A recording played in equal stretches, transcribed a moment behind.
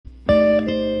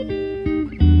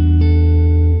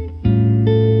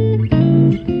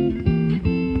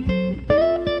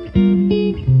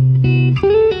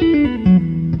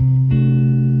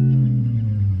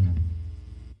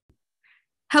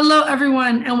Hello,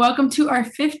 everyone, and welcome to our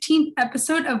 15th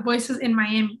episode of Voices in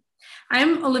Miami.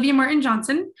 I'm Olivia Martin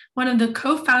Johnson, one of the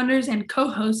co-founders and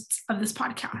co-hosts of this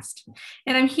podcast.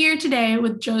 And I'm here today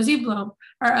with Josie Blow,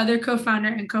 our other co-founder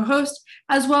and co-host,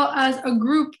 as well as a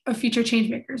group of future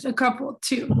changemakers, a couple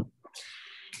too.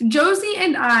 Josie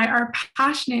and I are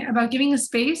passionate about giving a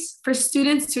space for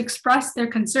students to express their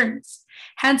concerns,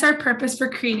 hence our purpose for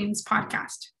creating this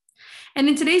podcast. And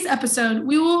in today's episode,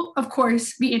 we will, of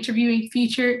course, be interviewing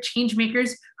future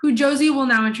changemakers who Josie will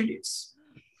now introduce.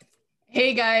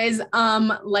 Hey guys,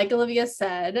 like Olivia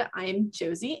said, I'm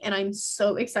Josie, and I'm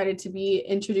so excited to be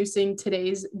introducing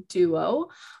today's duo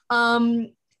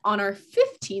on our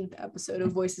 15th episode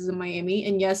of Voices in Miami.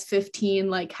 And yes, 15,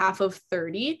 like half of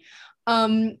 30.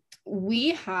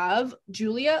 We have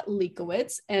Julia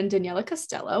Leakowitz and Daniela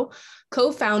Costello,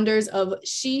 co-founders of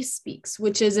She Speaks,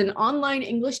 which is an online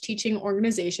English teaching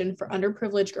organization for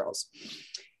underprivileged girls.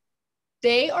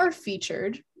 They are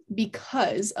featured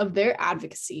because of their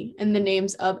advocacy in the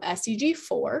names of SDG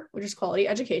 4, which is quality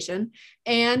education,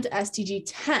 and SDG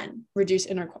 10, reduce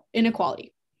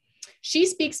inequality. She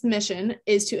Speaks' mission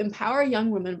is to empower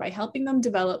young women by helping them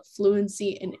develop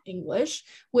fluency in English,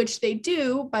 which they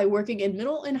do by working in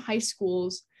middle and high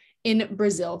schools in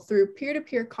Brazil through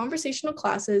peer-to-peer conversational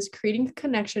classes, creating a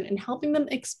connection and helping them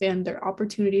expand their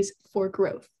opportunities for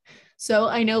growth. So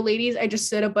I know, ladies, I just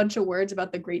said a bunch of words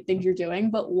about the great things you're doing,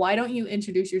 but why don't you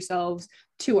introduce yourselves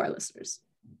to our listeners?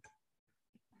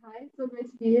 Hi, so great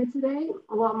to be here today.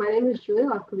 Well, my name is Julia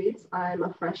Leakowitz. I'm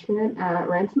a freshman at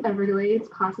Ransom Everglades,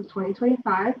 class of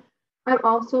 2025. I'm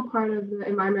also part of the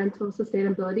Environmental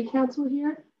Sustainability Council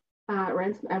here at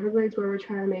Ransom Everglades, where we're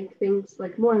trying to make things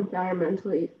like more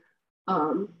environmentally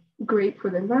great for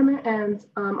the environment. And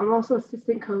I'm also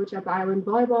assistant coach at the Island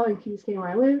Volleyball in Key Biscayne, where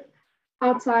I live.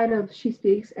 Outside of She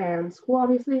Speaks and school,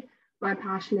 obviously, my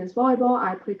passion is volleyball.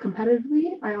 I play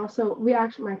competitively. My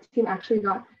team actually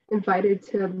got invited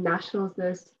to nationals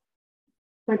this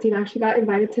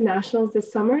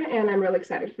summer, and I'm really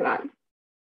excited for that.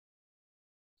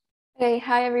 Hey,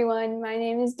 hi everyone. My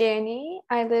name is Danny.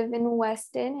 I live in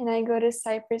Weston and I go to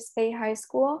Cypress Bay High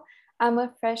School. I'm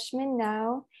a freshman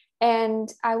now, and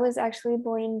I was actually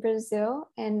born in Brazil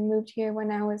and moved here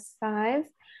when I was 5.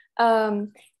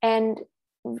 And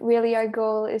really our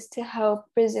goal is to help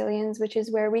Brazilians, which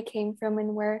is where we came from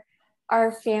and where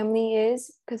our family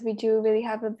is, because we do really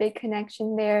have a big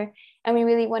connection there, and we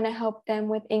really want to help them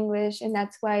with English. And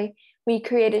that's why we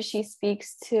created She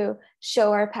Speaks, to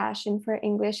show our passion for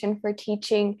English and for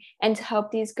teaching, and to help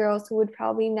these girls who would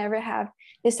probably never have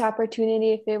this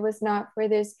opportunity if it was not for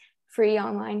this free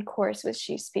online course with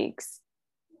She Speaks.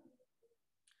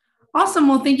 Awesome.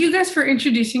 Well, thank you guys for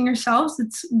introducing yourselves.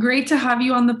 It's great to have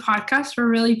you on the podcast. We're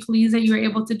really pleased that you were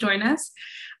able to join us.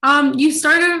 You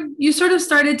sort of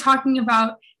started talking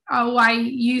about why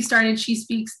you started She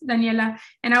Speaks, Daniela,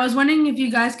 and I was wondering if you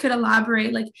guys could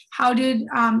elaborate, like, how did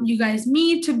you guys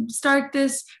meet to start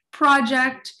this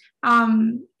project,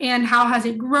 and how has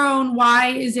it grown? Why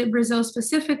is it Brazil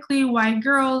specifically? Why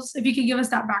girls? If you could give us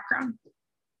that background.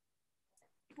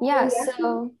 Yeah,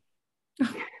 so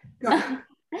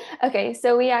okay,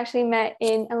 so we actually met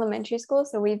in elementary school,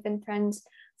 so we've been friends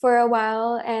for a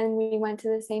while, and we went to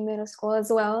the same middle school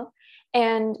as well.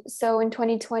 And so in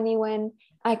 2020, when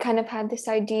I kind of had this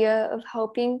idea of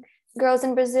helping girls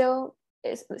in Brazil,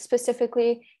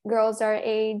 specifically girls our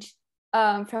age,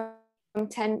 from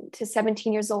 10 to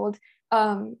 17 years old,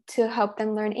 to help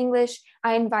them learn English,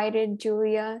 I invited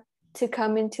Julia to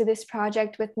come into this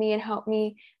project with me and help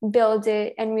me build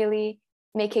it and really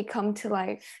make it come to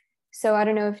life. So I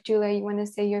don't know if, Julia, you want to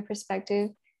say your perspective?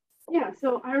 Yeah,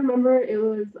 so I remember it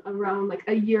was around like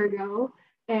a year ago,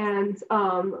 and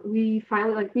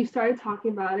we started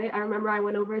talking about it. I remember I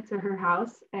went over to her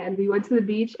house and we went to the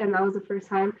beach, and that was the first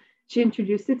time she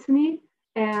introduced it to me,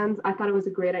 and I thought it was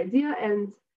a great idea.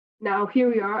 And now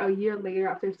here we are a year later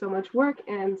after so much work,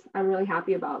 and I'm really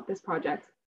happy about this project.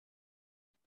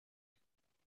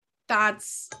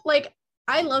 That's like,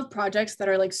 I love projects that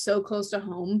are like so close to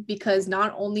home, because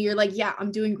not only you're like, yeah,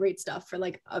 I'm doing great stuff for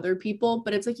like other people,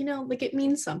 but it's like, like it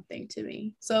means something to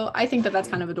me. So I think that that's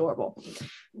kind of adorable.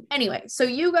 Anyway, so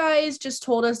you guys just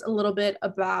told us a little bit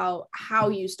about how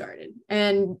you started.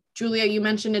 And Julia, you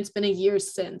mentioned it's been a year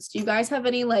since. Do you guys have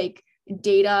any like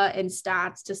data and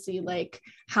stats to see like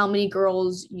how many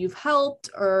girls you've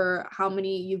helped, or how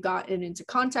many you've gotten into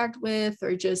contact with,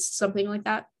 or just something like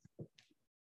that?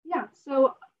 Yeah,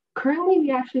 so currently,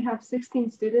 we actually have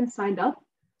 16 students signed up,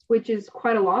 which is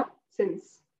quite a lot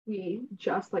since we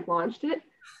just launched it.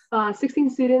 16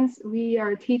 students, we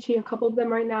are teaching a couple of them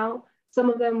right now. Some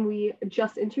of them we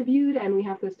just interviewed and we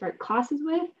have to start classes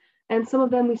with. And some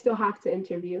of them we still have to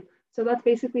interview. So that's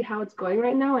basically how it's going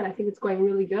right now. And I think it's going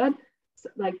really good. So,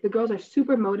 like the girls are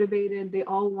super motivated. They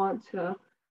all want to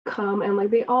come and like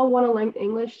they all want to learn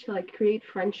English to like create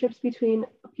friendships between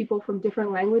people from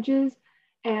different languages.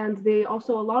 And they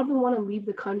also, a lot of them want to leave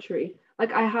the country.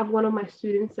 Like I have one of my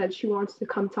students said she wants to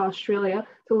come to Australia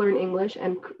to learn English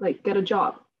and like get a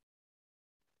job.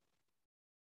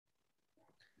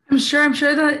 I'm sure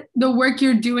that the work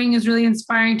you're doing is really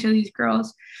inspiring to these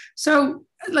girls. So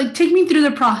like take me through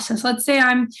the process. Let's say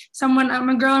I'm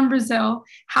a girl in Brazil.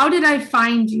 How did I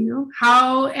find you?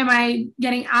 How am I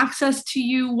getting access to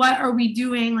you? What are we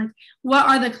doing? Like what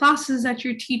are the classes that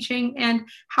you're teaching and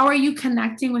how are you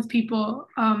connecting with people,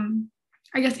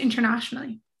 I guess,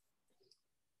 internationally?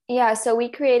 Yeah, so we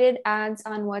created ads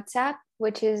on WhatsApp,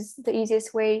 which is the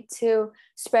easiest way to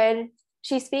spread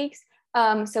She Speaks.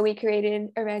 So we created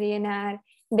already an ad.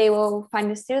 They will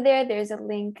find us through there. There's a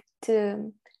link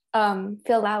to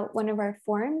fill out one of our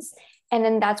forms. And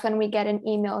then that's when we get an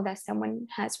email that someone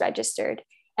has registered.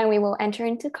 And we will enter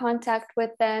into contact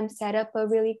with them, set up a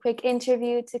really quick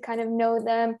interview to kind of know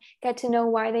them, get to know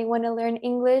why they want to learn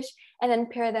English, and then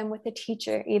pair them with a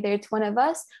teacher. Either it's one of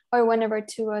us or one of our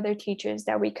 2 other teachers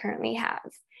that we currently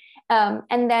have.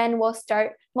 And then we'll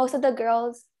start. Most of the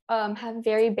girls have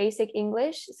very basic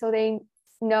English, so they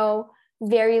know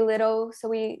very little. So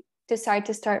we decide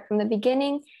to start from the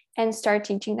beginning and start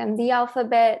teaching them the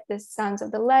alphabet, the sounds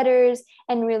of the letters,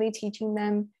 and really teaching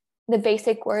them the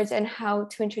basic words and how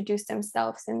to introduce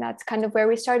themselves. And that's kind of where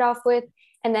we start off with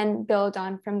and then build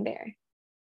on from there.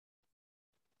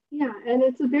 Yeah, and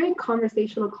it's a very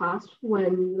conversational class when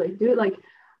you like do it. Like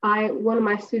one of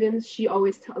my students, she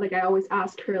always I always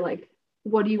ask her like,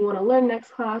 what do you want to learn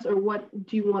next class, or what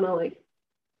do you want to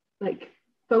like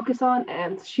focus on?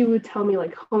 And she would tell me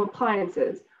like home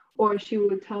appliances, or she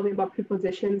would tell me about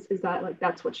prepositions. Is that like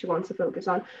that's what she wants to focus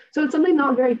on? So it's something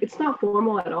it's not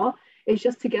formal at all. It's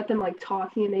just to get them like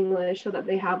talking in English so that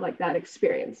they have like that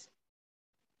experience.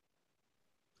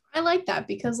 I like that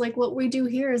because like what we do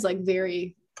here is like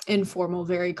very informal,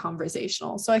 very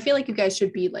conversational. So I feel like you guys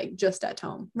should be like just at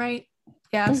home, right?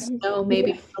 Yes, no,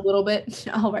 maybe a little bit.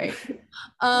 All right.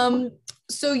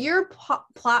 So your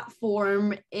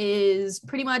platform is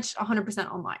pretty much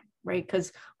 100% online, right?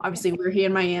 Because obviously we're here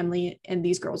in Miami and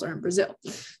these girls are in Brazil.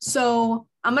 So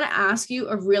I'm going to ask you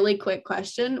a really quick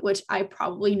question, which I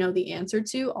probably know the answer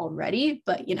to already,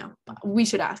 but you know, we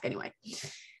should ask anyway.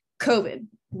 COVID,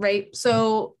 right?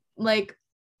 So like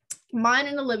mine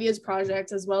and Olivia's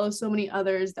projects, as well as so many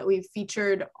others that we've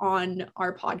featured on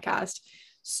our podcast,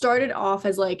 started off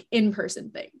as like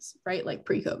in-person things, right? Like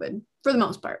pre-COVID for the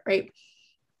most part, right?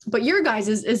 But your guys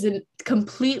is a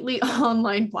completely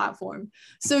online platform.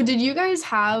 So did you guys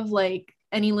have like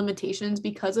any limitations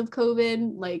because of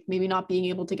COVID, like maybe not being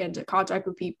able to get into contact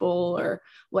with people or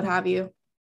what have you?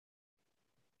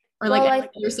 Or like any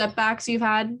other setbacks you've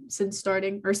had since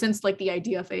starting or since like the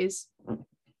idea phase?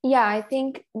 Yeah, I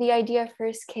think the idea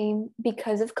first came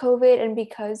because of COVID and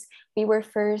because we were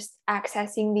first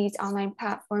accessing these online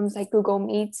platforms like Google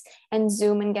Meets and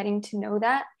Zoom and getting to know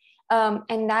that.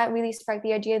 And that really sparked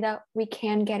the idea that we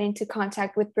can get into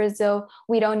contact with Brazil.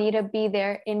 We don't need to be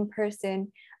there in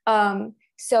person.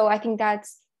 So I think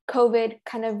that's COVID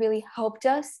kind of really helped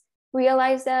us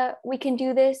realize that we can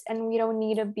do this and we don't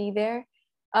need to be there.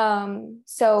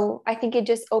 So I think it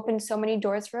just opened so many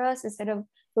doors for us instead of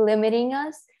limiting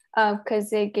us,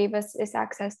 because it gave us this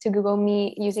access to Google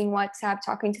Meet, using WhatsApp,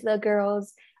 talking to the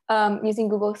girls, using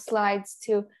Google Slides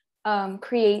to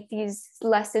create these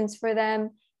lessons for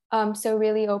them. So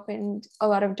really opened a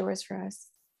lot of doors for us.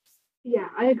 Yeah,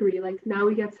 I agree. Like now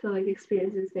we get to like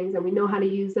experience these things and we know how to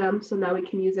use them. So now we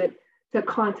can use it to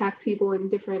contact people in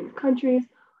different countries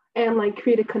and like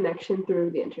create a connection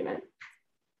through the internet.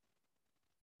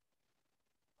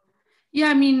 Yeah,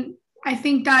 I mean, I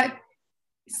think that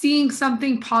seeing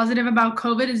something positive about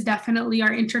COVID is definitely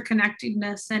our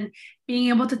interconnectedness and being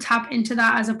able to tap into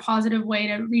that as a positive way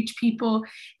to reach people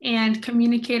and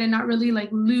communicate and not really like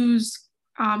lose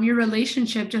your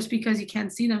relationship just because you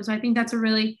can't see them. So I think that's a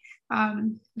really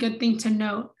good thing to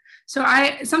note. So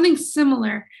something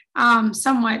similar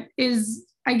somewhat is,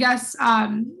 I guess,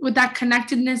 with that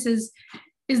connectedness is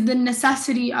the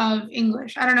necessity of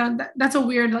English. I don't know, that's a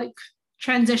weird like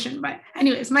transition, but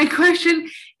anyways, my question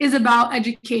is about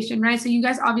education, right? So you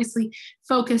guys obviously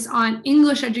focus on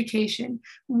English education.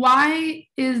 Why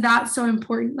is that so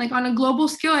important? Like on a global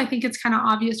scale, I think it's kind of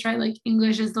obvious, right? Like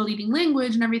English is the leading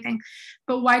language and everything,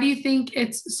 but why do you think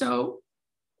it's so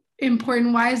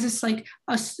important? Why is this like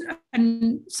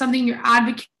something you're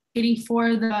advocating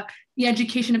for the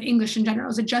education of English in general?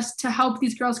 Is it just to help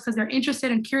these girls because they're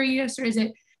interested and curious, or is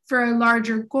it for a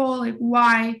larger goal? Like,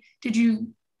 why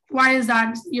is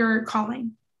that your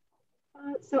calling?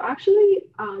 So actually,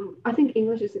 I think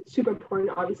English is super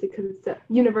important, obviously, because it's a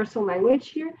universal language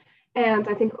here. And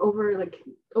I think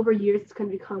over years, it's going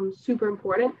to become super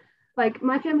important. Like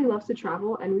my family loves to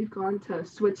travel, and we've gone to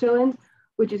Switzerland,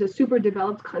 which is a super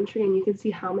developed country, and you can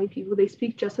see how many people they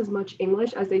speak just as much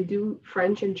English as they do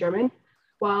French and German.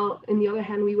 While in the other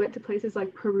hand, we went to places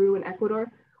like Peru and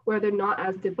Ecuador, where they're not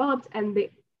as developed, and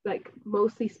they like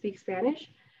mostly speak Spanish.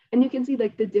 And you can see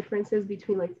like the differences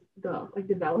between like the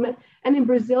development. And in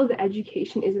Brazil, the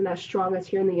education isn't as strong as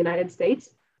here in the United States,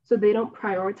 so they don't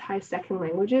prioritize second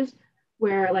languages,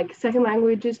 where like second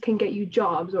languages can get you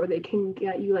jobs, or they can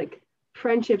get you like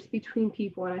friendships between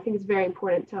people. And I think it's very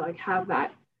important to like have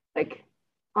that like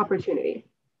opportunity.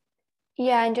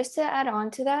 Yeah, and just to add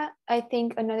on to that, I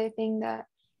think another thing that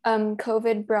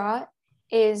COVID brought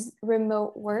is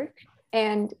remote work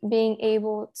and being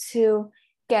able to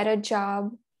get a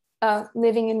job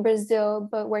living in Brazil,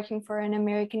 but working for an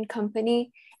American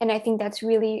company. And I think that's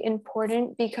really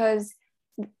important because,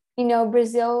 you know,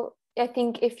 Brazil, I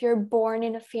think if you're born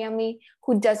in a family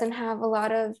who doesn't have a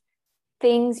lot of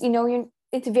things, you know,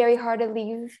 it's very hard to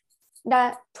leave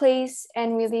that place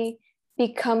and really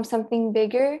become something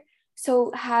bigger.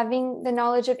 So having the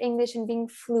knowledge of English and being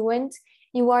fluent,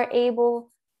 you are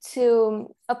able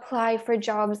to apply for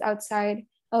jobs outside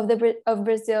of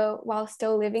Brazil while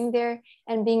still living there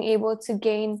and being able to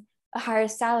gain a higher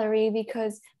salary,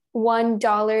 because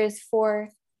 $1 is for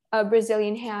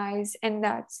Brazilian reais, and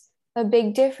that's a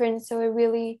big difference. So it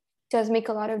really does make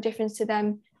a lot of difference to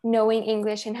them knowing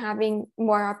English and having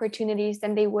more opportunities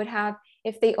than they would have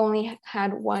if they only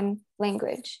had one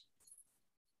language.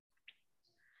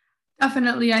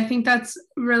 Definitely. I think that's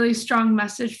a really strong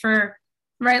message for,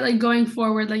 right, like going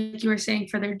forward, like you were saying,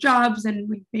 for their jobs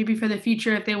and maybe for the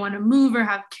future, if they want to move or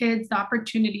have kids, the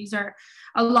opportunities are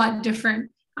a lot different.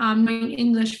 Knowing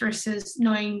English versus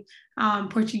knowing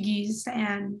Portuguese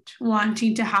and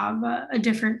wanting to have a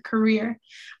different career.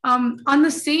 On the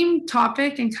same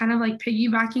topic and kind of like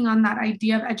piggybacking on that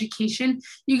idea of education,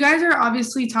 you guys are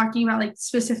obviously talking about like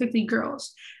specifically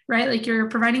girls, right? Like you're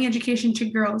providing education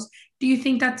to girls. Do you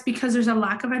think that's because there's a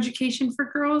lack of education for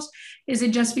girls? Is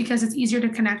it just because it's easier to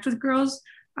connect with girls?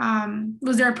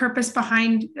 Was there a purpose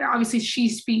behind, obviously she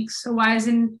speaks, so why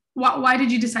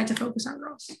did you decide to focus on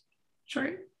girls?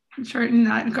 Shorten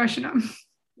that question up.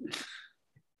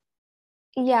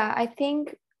 Yeah, I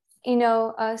think, you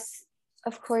know, us,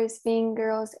 of course, being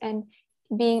girls and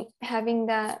having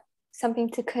that something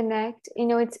to connect, you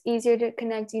know, it's easier to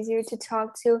connect, easier to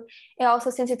talk to. It also,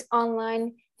 since it's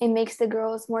online, it makes the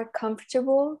girls more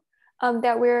comfortable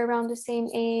that we're around the same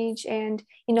age, and,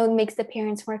 you know, it makes the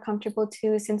parents more comfortable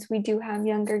too, since we do have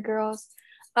younger girls.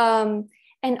 And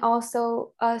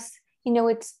also us, you know,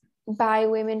 it's by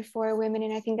women for women,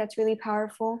 and I think that's really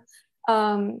powerful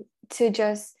to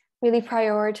just really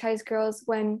prioritize girls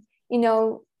when, you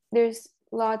know, there's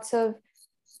lots of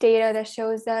data that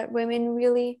shows that women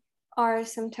really are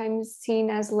sometimes seen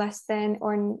as less than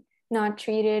or not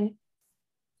treated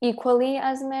equally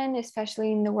as men,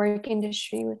 especially in the work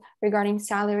industry regarding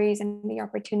salaries and the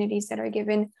opportunities that are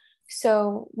given.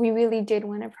 So we really did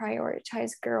want to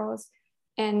prioritize girls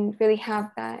and really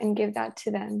have that and give that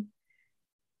to them.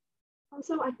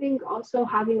 Also, I think also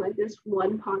having like this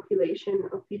one population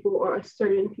of people or a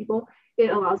certain people, it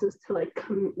allows us to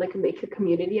make a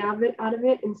community out of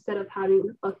it instead of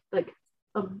having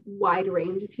a wide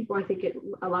range of people. I think it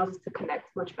allows us to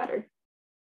connect much better.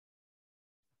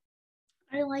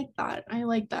 I like that.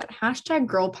 Hashtag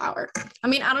girl power. I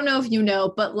mean, I don't know if you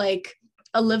know, but like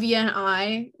Olivia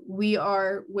and we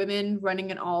are women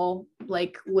running an all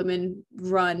like women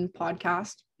run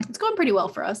podcast. It's going pretty well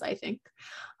for us, I think.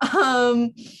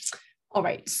 All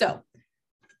right. So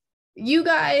you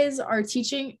guys are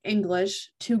teaching English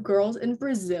to girls in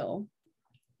Brazil,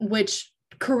 which,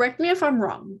 correct me if I'm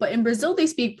wrong, but in Brazil, they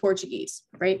speak Portuguese,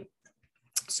 right?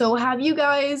 So have you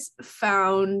guys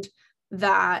found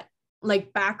that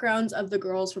like backgrounds of the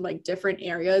girls from like different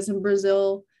areas in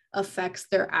Brazil affects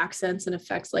their accents and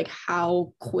affects like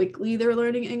how quickly they're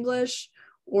learning English?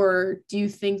 Or do you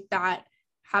think that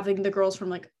having the girls from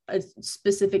like a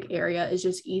specific area is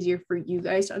just easier for you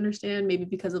guys to understand, maybe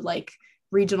because of like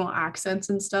regional accents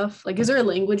and stuff? Like, is there a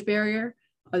language barrier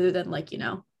other than like, you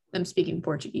know, them speaking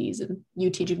Portuguese and you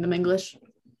teaching them English?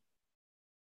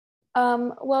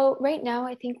 Well, right now,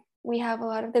 I think we have a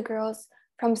lot of the girls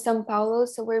from São Paulo,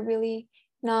 so we're really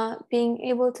not being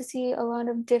able to see a lot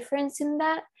of difference in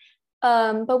that.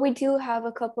 But we do have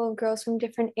a couple of girls from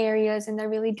different areas, and that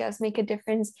really does make a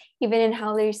difference, even in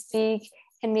how they speak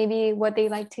and maybe what they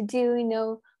like to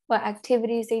do, what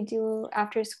activities they do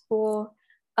after school.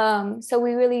 So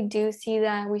we really do see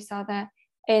that. We saw that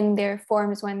in their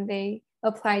forms when they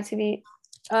applied to be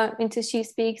into She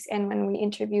Speaks and when we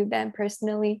interviewed them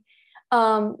personally.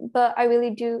 But I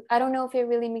don't know if it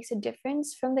really makes a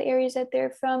difference from the areas that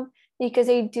they're from, because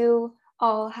they do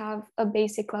all have a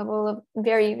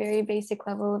very, very basic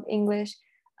level of English.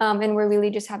 And we're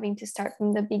really just having to start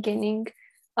from the beginning.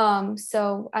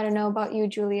 So I don't know about you,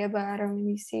 Julia, but I don't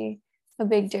really see a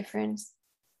big difference.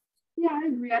 Yeah, I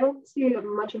agree. I don't see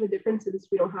much of a difference since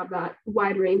we don't have that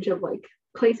wide range of like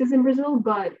places in Brazil.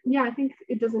 But yeah, I think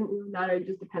it doesn't really matter. It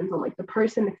just depends on like the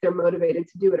person, if they're motivated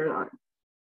to do it or not.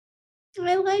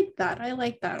 I like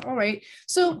that. All right.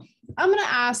 So I'm going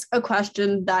to ask a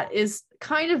question that is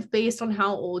kind of based on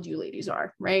how old you ladies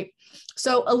are, right?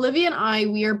 So Olivia and I,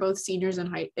 we are both seniors in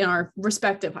our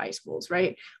respective high schools,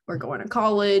 right? We're going to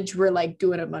college. We're like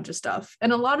doing a bunch of stuff.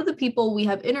 And a lot of the people we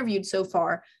have interviewed so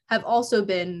far have also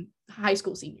been high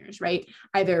school seniors, right?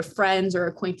 Either friends or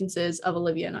acquaintances of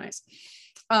Olivia and I's,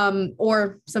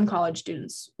 or some college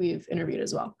students we've interviewed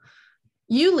as well.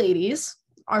 You ladies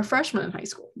are freshmen in high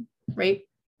school, right?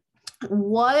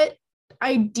 What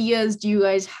ideas do you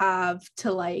guys have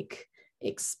to like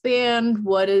expand?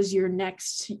 What is your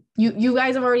next, you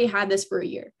guys have already had this for a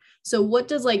year, so what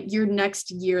does like your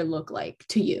next year look like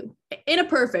to you in a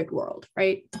perfect world,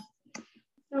 right?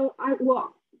 So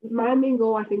my main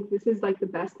goal, I think this is like the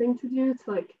best thing to do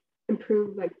to like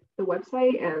improve like the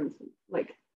website and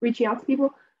like reaching out to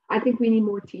people. I think we need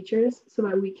more teachers so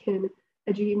that we can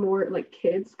educate more like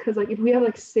kids, because like if we have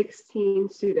like 16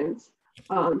 students,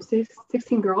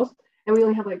 16 girls, and we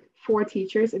only have like 4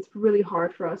 teachers, it's really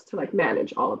hard for us to like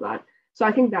manage all of that. So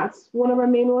I think that's one of our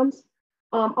main ones.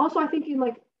 Also, I think in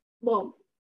like, well,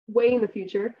 way in the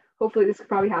future, hopefully this could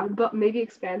probably happen, but maybe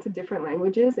expand to different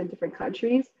languages in different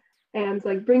countries and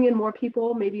like bring in more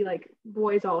people, maybe like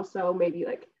boys also, maybe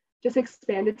like just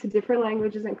expand it to different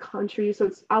languages and countries. So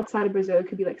it's outside of Brazil, it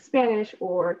could be like Spanish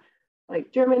or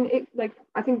like German.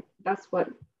 I think that's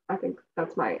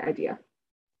my idea.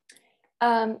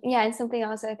 Yeah, and something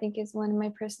else I think is one of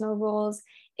my personal goals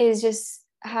is just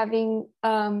having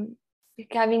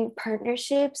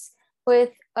partnerships with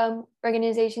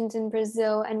organizations in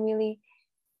Brazil, and really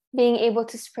being able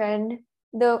to spread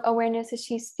the awareness that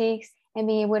She Speaks and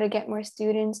being able to get more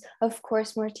students, of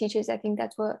course, more teachers. I think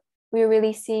that's what we're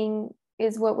really seeing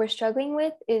is what we're struggling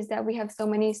with, is that we have so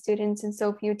many students and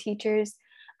so few teachers.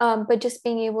 But just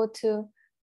being able to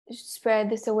spread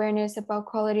this awareness about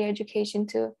quality education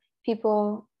to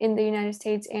people in the United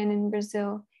States and in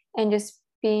Brazil, and just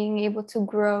being able to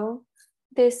grow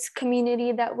this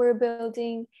community that we're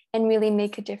building and really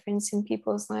make a difference in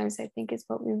people's lives, I think is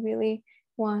what we really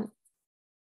want.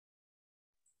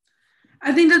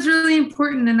 I think that's really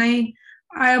important, and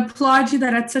I applaud you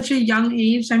that at such a young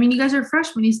age. I mean, you guys are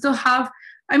freshmen. You still have,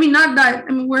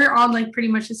 we're all like pretty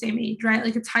much the same age, right?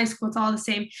 Like it's high school, it's all the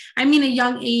same. I mean, a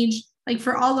young age, like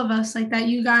for all of us, like that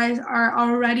you guys are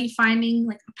already finding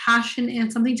like a passion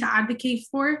and something to advocate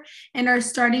for and are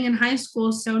starting in high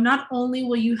school. So not only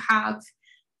will you have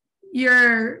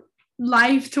your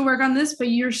life to work on this, but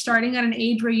you're starting at an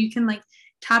age where you can like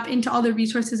tap into all the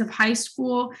resources of high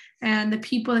school and the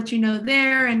people that you know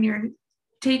there, and your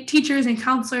teachers and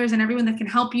counselors and everyone that can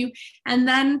help you. And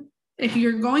then if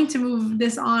you're going to move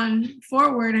this on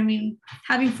forward, I mean,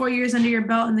 having 4 years under your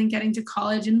belt and then getting to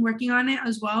college and working on it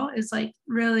as well is like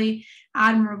really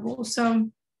admirable. So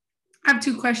I have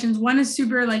 2 questions. One is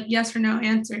super like yes or no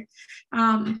answer,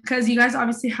 because you guys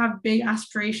obviously have big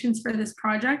aspirations for this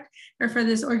project or for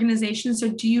this organization. So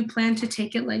do you plan to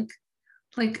take it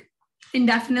like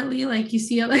indefinitely? Like you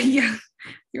see it like, yeah,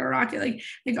 you're a rocket,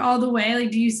 like all the way. Like,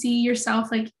 do you see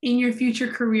yourself like in your future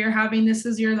career having this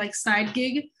as your like side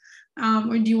gig?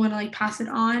 Or do you want to like pass it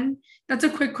on? That's a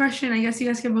quick question. I guess you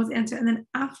guys can both answer. And then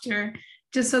after,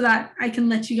 just so that I can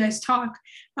let you guys talk,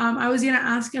 I was going to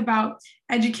ask about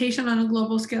education on a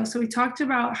global scale. So we talked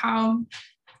about how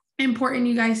important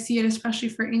you guys see it, especially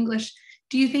for English.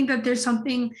 Do you think that there's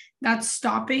something that's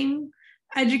stopping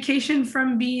education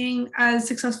from being as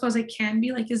successful as it can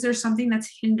be? Like, is there something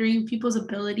that's hindering people's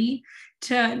ability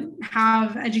to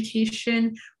have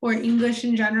education or English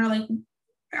in general? Like,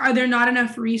 are there not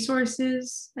enough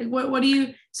resources? Like, what do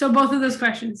you, so both of those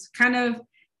questions kind of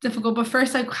difficult, but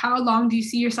first, like, how long do you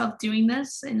see yourself doing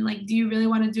this? And like, do you really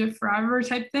want to do it forever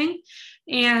type thing?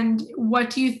 And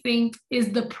what do you think is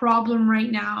the problem right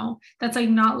now that's like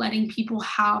not letting people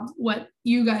have what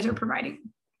you guys are providing?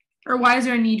 Or why is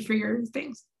there a need for your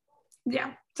things?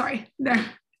 yeah, sorry. There.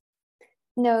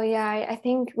 No, yeah, I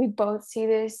think we both see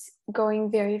this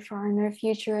going very far in our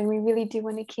future, and we really do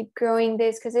want to keep growing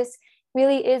this because this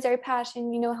really is our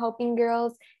passion, helping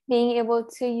girls, being able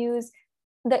to use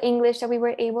the English that we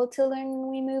were able to learn when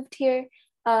we moved here,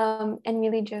 and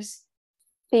really just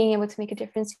being able to make a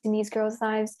difference in these girls'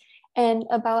 lives. And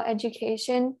about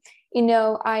education,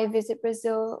 I visit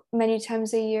Brazil many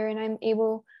times a year, and I'm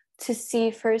able to see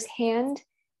firsthand,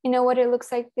 what it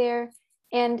looks like there.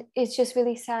 And it's just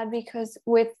really sad because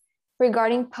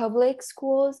regarding public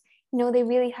schools, they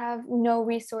really have no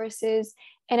resources.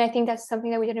 And I think that's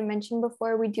something that we didn't mention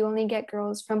before. We do only get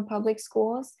girls from public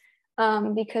schools,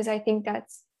 because I think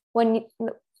that's when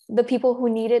the people who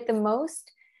need it the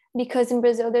most, because in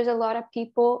Brazil, there's a lot of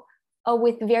people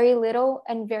with very little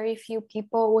and very few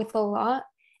people with a lot.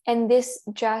 And this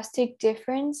drastic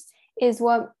difference is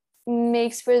what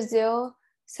makes Brazil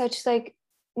such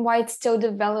why it's still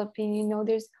developing.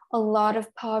 There's a lot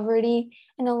of poverty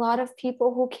and a lot of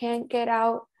people who can't get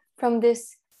out from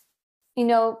this,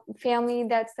 family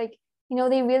that's they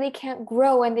really can't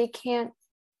grow, and they can't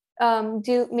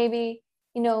do maybe,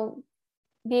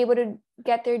 be able to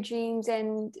get their dreams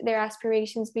and their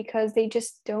aspirations because they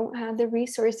just don't have the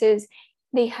resources.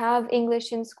 They have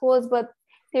English in schools, but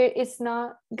it's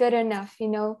not good enough.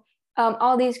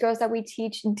 All these girls that we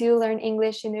teach do learn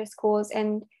English in their schools,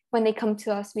 and when they come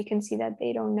to us, we can see that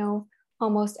they don't know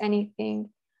almost anything.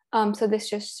 So this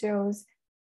just shows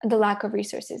the lack of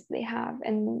resources they have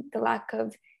and the lack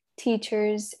of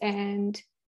teachers and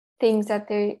things that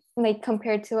they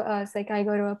compared to us. I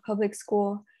go to a public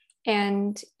school,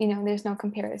 and there's no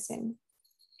comparison,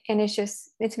 and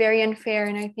it's very unfair.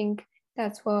 And I think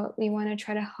that's what we want to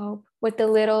try to help with the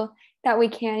little that we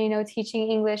can, teaching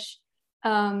English,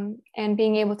 and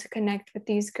being able to connect with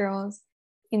these girls.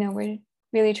 We're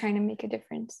really trying to make a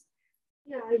difference.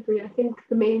 Yeah, I agree. I think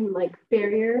the main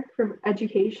barrier for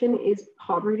education is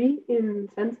poverty, in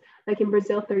a sense. In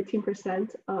Brazil,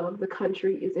 13% of the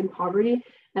country is in poverty.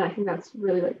 And I think that's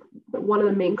really one of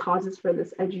the main causes for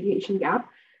this education gap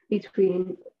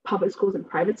between public schools and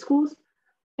private schools.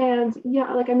 And yeah,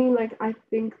 I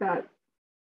think that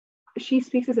She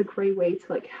Speaks is a great way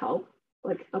to help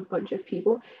a bunch of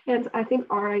people. And I think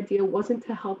our idea wasn't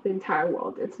to help the entire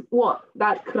world.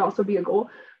 That could also be a goal,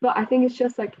 but I think it's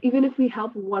just even if we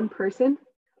help one person,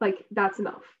 that's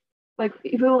enough.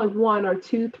 Even one or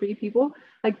two, three people,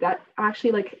 that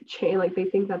actually change, they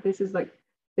think that this is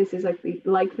they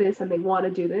like this and they want to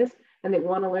do this and they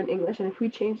want to learn English. And if we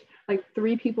change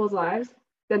three people's lives,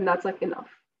 then that's enough.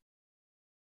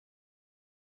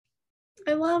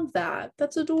 I love that.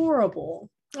 That's adorable.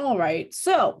 All right.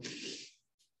 So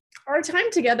our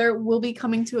time together will be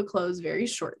coming to a close very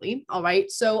shortly. All right.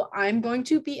 So I'm going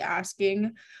to be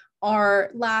asking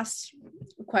our last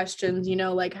questions,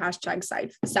 hashtag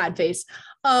sad face.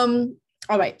 All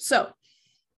right. So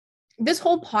this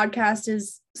whole podcast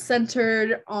is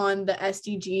centered on the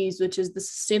SDGs, which is the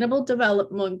Sustainable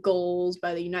Development Goals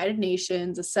by the United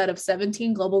Nations, a set of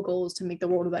 17 global goals to make the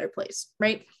world a better place,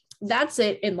 right? That's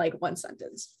it in one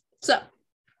sentence. So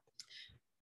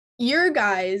your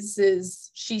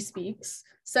guys' She Speaks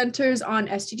centers on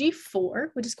SDG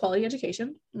 4, which is quality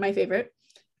education, my favorite.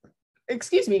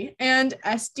 Excuse me. And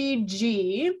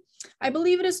SDG, I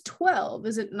believe it is 12,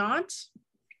 is it not?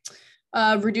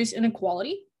 Reduce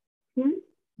inequality. Mm-hmm.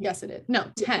 Yes, it is.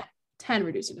 No, 10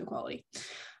 reduce inequality.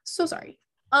 So sorry.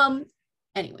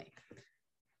 Anyway,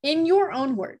 in your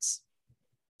own words,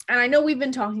 and I know we've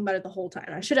been talking about it the whole time.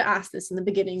 I should have asked this in the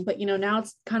beginning, but now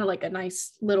it's kind of a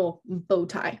nice little bow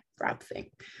tie wrap thing.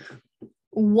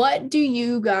 What do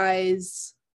you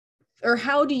guys, or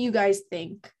how do you guys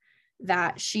think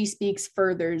that She Speaks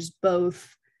furthers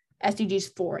both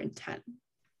SDGs 4 and 10?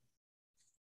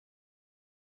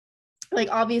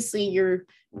 Obviously you're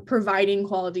providing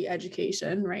quality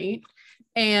education, right?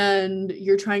 And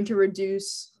you're trying to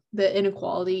reduce the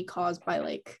inequality caused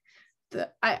by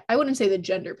I wouldn't say the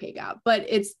gender pay gap, but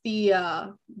it's the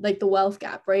the wealth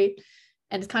gap, right?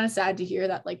 And it's kind of sad to hear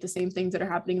that the same things that are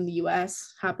happening in the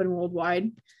US happen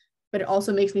worldwide, but it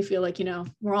also makes me feel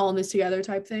we're all in this together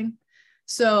type thing.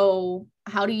 So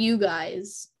how do you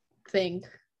guys think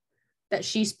that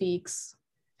She Speaks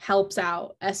helps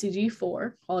out SDG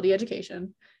 4, quality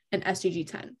education, and SDG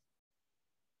 10?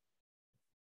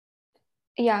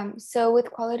 Yeah, so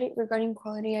regarding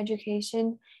quality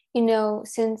education,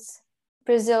 since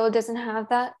Brazil doesn't have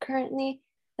that currently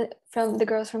from the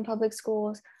girls from public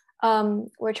schools,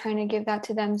 we're trying to give that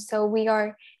to them. So we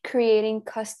are creating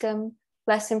custom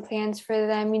lesson plans for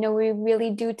them. We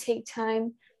really do take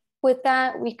time with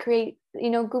that. We create,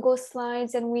 Google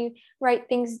Slides, and we write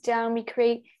things down. We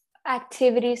create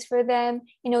activities for them.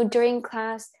 During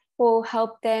class, we'll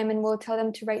help them and we'll tell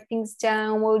them to write things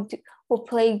down. We'll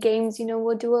play games.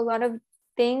 We'll do a lot of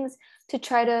things to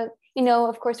try to,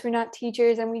 of course, we're not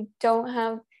teachers and we don't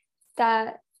have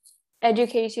that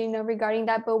education, regarding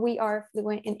that, but we are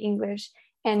fluent in English,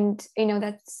 and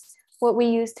that's what we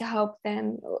use to help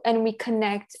them, and we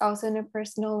connect also on a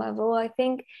personal level. I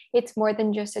think it's more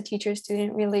than just a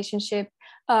teacher-student relationship.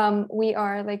 We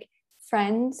are like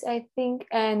friends, I think,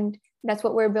 and that's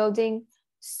what we're building.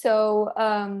 So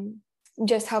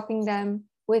just helping them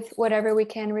with whatever we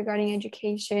can regarding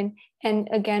education, and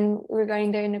again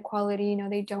regarding their inequality,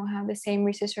 they don't have the same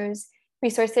resources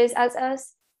as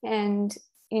us, and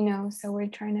so we're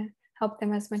trying to help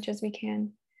them as much as we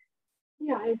can.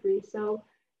 Yeah, I agree. So,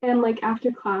 and like after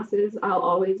classes, I'll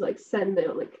always like send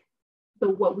the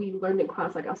what we learned in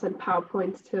class. Like I'll send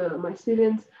PowerPoints to my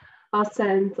students. I'll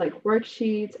send like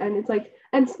worksheets, and it's like,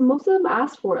 and most of them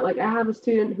ask for it. Like I have a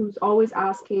student who's always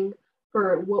asking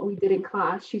for what we did in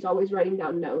class. She's always writing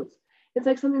down notes. It's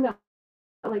like something that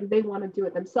like they want to do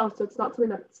it themselves. So it's not something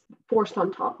that's forced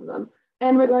on top of them.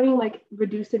 And regarding like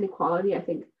reduced inequality, I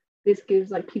think this gives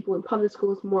like people in public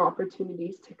schools more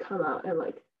opportunities to come out and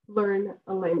like learn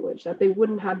a language that they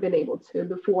wouldn't have been able to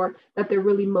before, that they're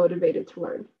really motivated to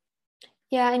learn.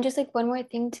 Yeah, and just like one more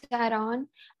thing to add on,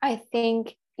 I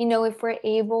think, if we're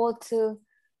able to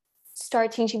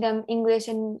start teaching them English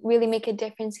and really make a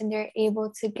difference, and they're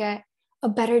able to get a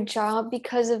better job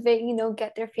because of it,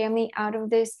 get their family out of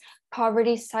this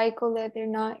poverty cycle that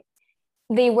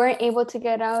they weren't able to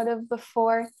get out of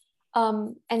before,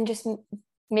 and just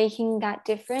making that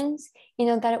difference,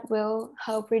 that it will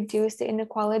help reduce the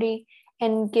inequality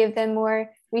and give them more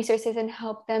resources and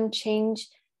help them change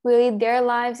really their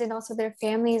lives and also their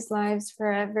families' lives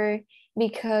forever,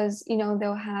 because,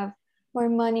 they'll have more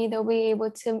money, they'll be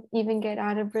able to even get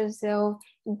out of Brazil,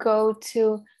 go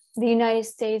to the United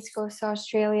States, go to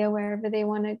Australia, wherever they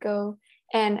want to go.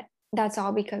 And that's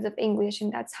all because of English,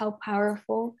 and that's how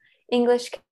powerful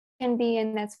English can be.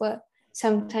 And that's what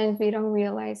sometimes we don't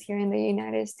realize here in the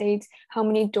United States, how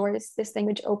many doors this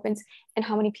language opens and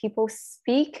how many people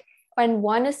speak and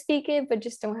want to speak it, but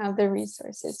just don't have the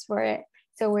resources for it.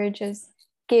 So we're just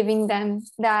giving them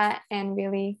that and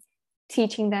really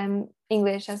teaching them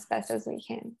English as best as we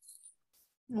can.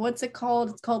 What's it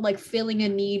called? It's called like filling a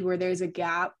need where there's a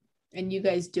gap, and you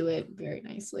guys do it very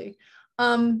nicely.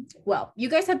 Well, you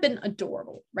guys have been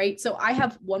adorable, right? So I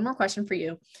have one more question for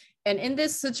you. And in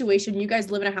this situation, you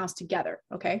guys live in a house together,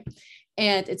 okay?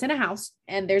 And it's in a house,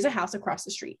 and there's a house across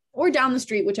the street or down the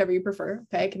street, whichever you prefer,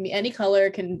 okay? It can be any color,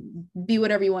 it can be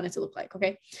whatever you want it to look like,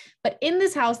 okay? But in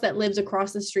this house that lives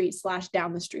across the street /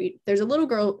 down the street, there's a little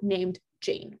girl named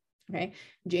Jane, okay?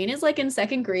 Jane is like in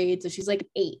 2nd grade, so she's like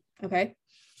 8, okay?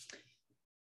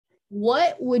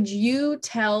 What would you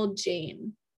tell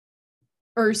Jane,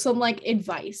 or some like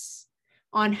advice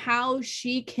on how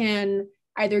she can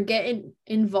either get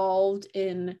involved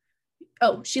in,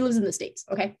 she lives in the States,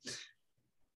 okay?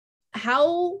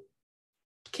 How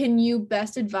can you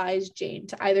best advise Jane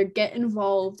to either get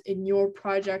involved in your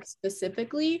project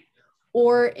specifically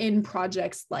or in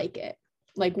projects like it?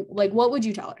 Like what would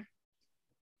you tell her?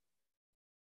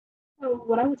 So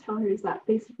what I would tell her is that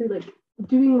basically like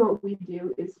doing what we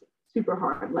do is super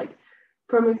hard. Like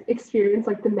from experience,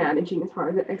 like the managing is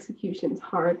hard, the execution is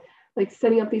hard, like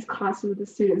setting up these classes with the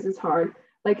students is hard.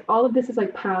 Like all of this is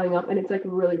like piling up, and it's like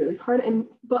really, really hard.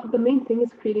 But the main thing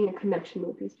is creating a connection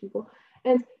with these people.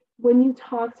 And when you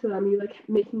talk to them, you're like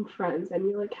making friends, and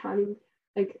you're like having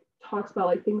like talks about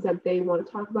like things that they want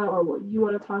to talk about or what you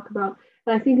want to talk about.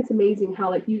 And I think it's amazing how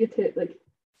like you get to like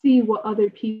see what other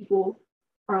people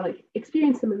are like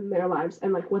experiencing in their lives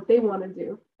and like what they want to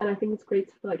do. And I think it's great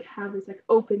to like have this like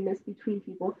openness between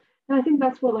people. And I think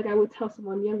that's what like I would tell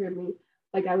someone younger than me.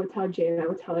 Like I would tell Jane, I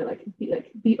would tell her like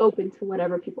be open to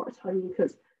whatever people are telling you,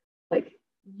 because like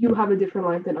you have a different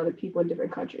life than other people in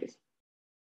different countries.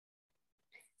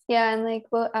 Yeah, and like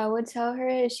what I would tell her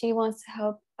is she wants to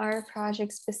help our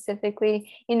project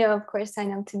specifically, of course,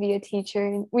 sign up to be a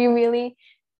teacher. We really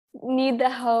need the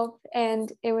help, and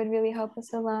it would really help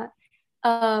us a lot.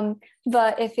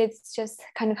 But if it's just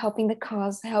kind of helping the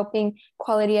cause, helping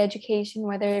quality education,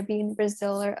 whether it be in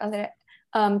Brazil or other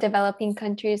developing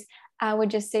countries, I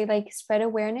would just say like spread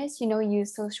awareness,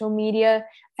 use social media.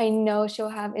 I know she'll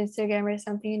have Instagram or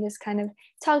something and just kind of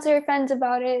talk to her friends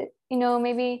about it,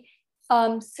 maybe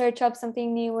search up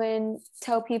something new and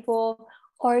tell people,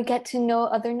 or get to know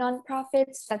other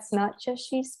nonprofits that's not just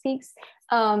She Speaks,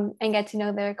 and get to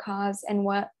know their cause and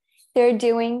what they're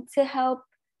doing to help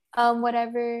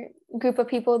whatever group of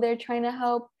people they're trying to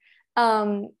help.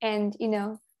 And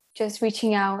just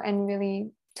reaching out and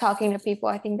really talking to people.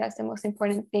 I think that's the most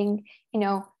important thing,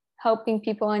 helping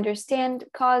people understand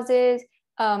causes,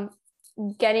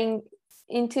 getting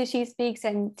into She Speaks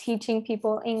and teaching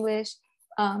people English.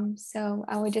 So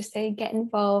I would just say get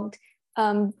involved,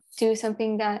 do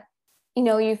something that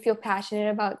you feel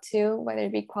passionate about too, whether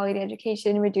it be quality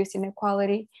education, reducing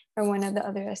inequality, or one of the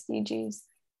other SDGs.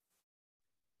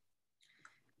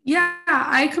 Yeah,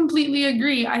 I completely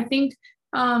agree. I think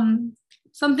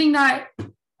something that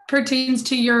pertains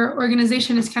to your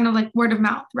organization is kind of like word of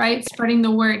mouth, right? Spreading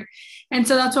the word. And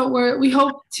so that's what we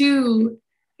hope to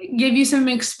give you some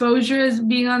exposure as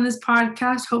being on this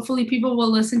podcast. Hopefully people will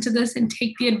listen to this and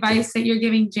take the advice that you're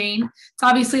giving Jane. It's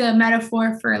obviously a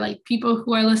metaphor for like people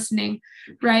who are listening,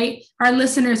 right? Our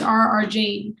listeners are our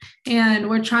Jane, and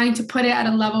we're trying to put it at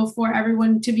a level for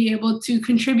everyone to be able to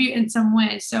contribute in some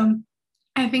way. So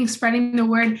I think spreading the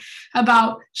word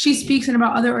about She Speaks and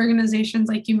about other organizations,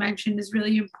 like you mentioned, is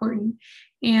really important.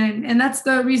 And that's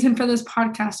the reason for this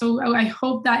podcast. So I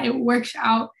hope that it works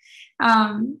out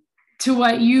to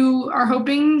what you are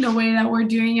hoping, the way that we're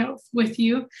doing it with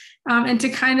you. And to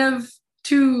kind of,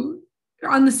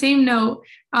 on the same note,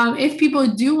 if people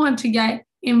do want to get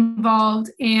involved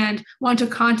and want to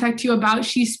contact you about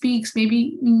She Speaks,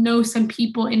 maybe know some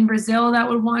people in Brazil that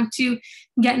would want to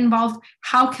get involved,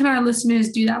 how can our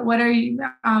listeners do that? What are you,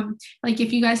 like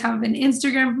if you guys have an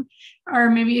Instagram, or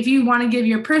maybe if you want to give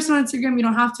your personal Instagram, you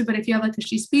don't have to, but if you have like a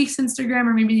She Speaks Instagram,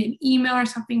 or maybe an email or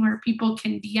something where people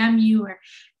can DM you or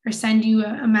send you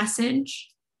a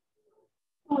message.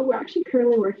 We're actually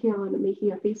currently working on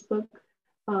making a Facebook,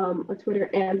 a Twitter,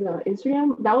 and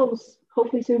Instagram. That will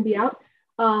hopefully soon be out.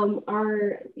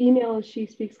 Our email is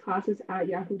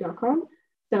shespeaksclasses@yahoo.com.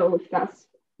 So if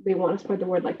they want to spread the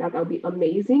word like that, that would be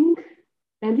amazing.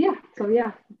 And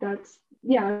that's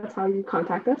how you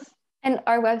contact us. And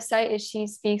our website is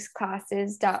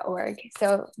shespeaksclasses.org.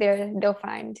 So there they'll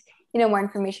find, more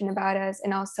information about us,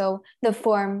 and also the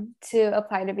form to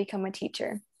apply to become a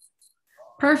teacher.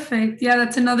 Perfect. Yeah,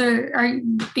 that's another,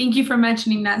 thank you for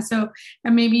mentioning that. So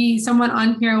maybe someone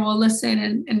on here will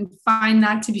listen and find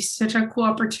that to be such a cool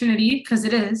opportunity, because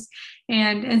it is,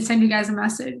 and send you guys a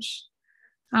message.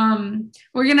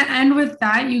 We're going to end with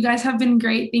that. You guys have been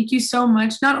great. Thank you so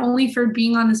much, not only for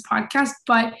being on this podcast,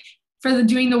 but for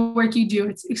doing the work you do.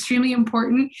 It's extremely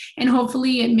important, and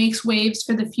hopefully it makes waves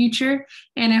for the future.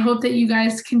 And I hope that you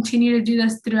guys continue to do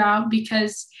this throughout,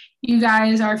 because you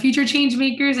guys are future change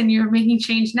makers and you're making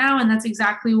change now. And that's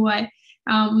exactly what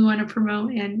we want to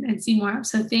promote and see more of.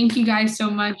 So thank you guys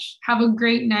so much. Have a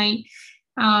great night,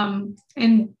 and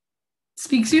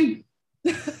speak soon.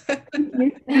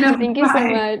 Thank you so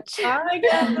much. Bye,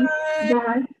 guys.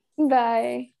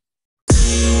 Bye.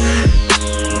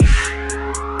 Bye.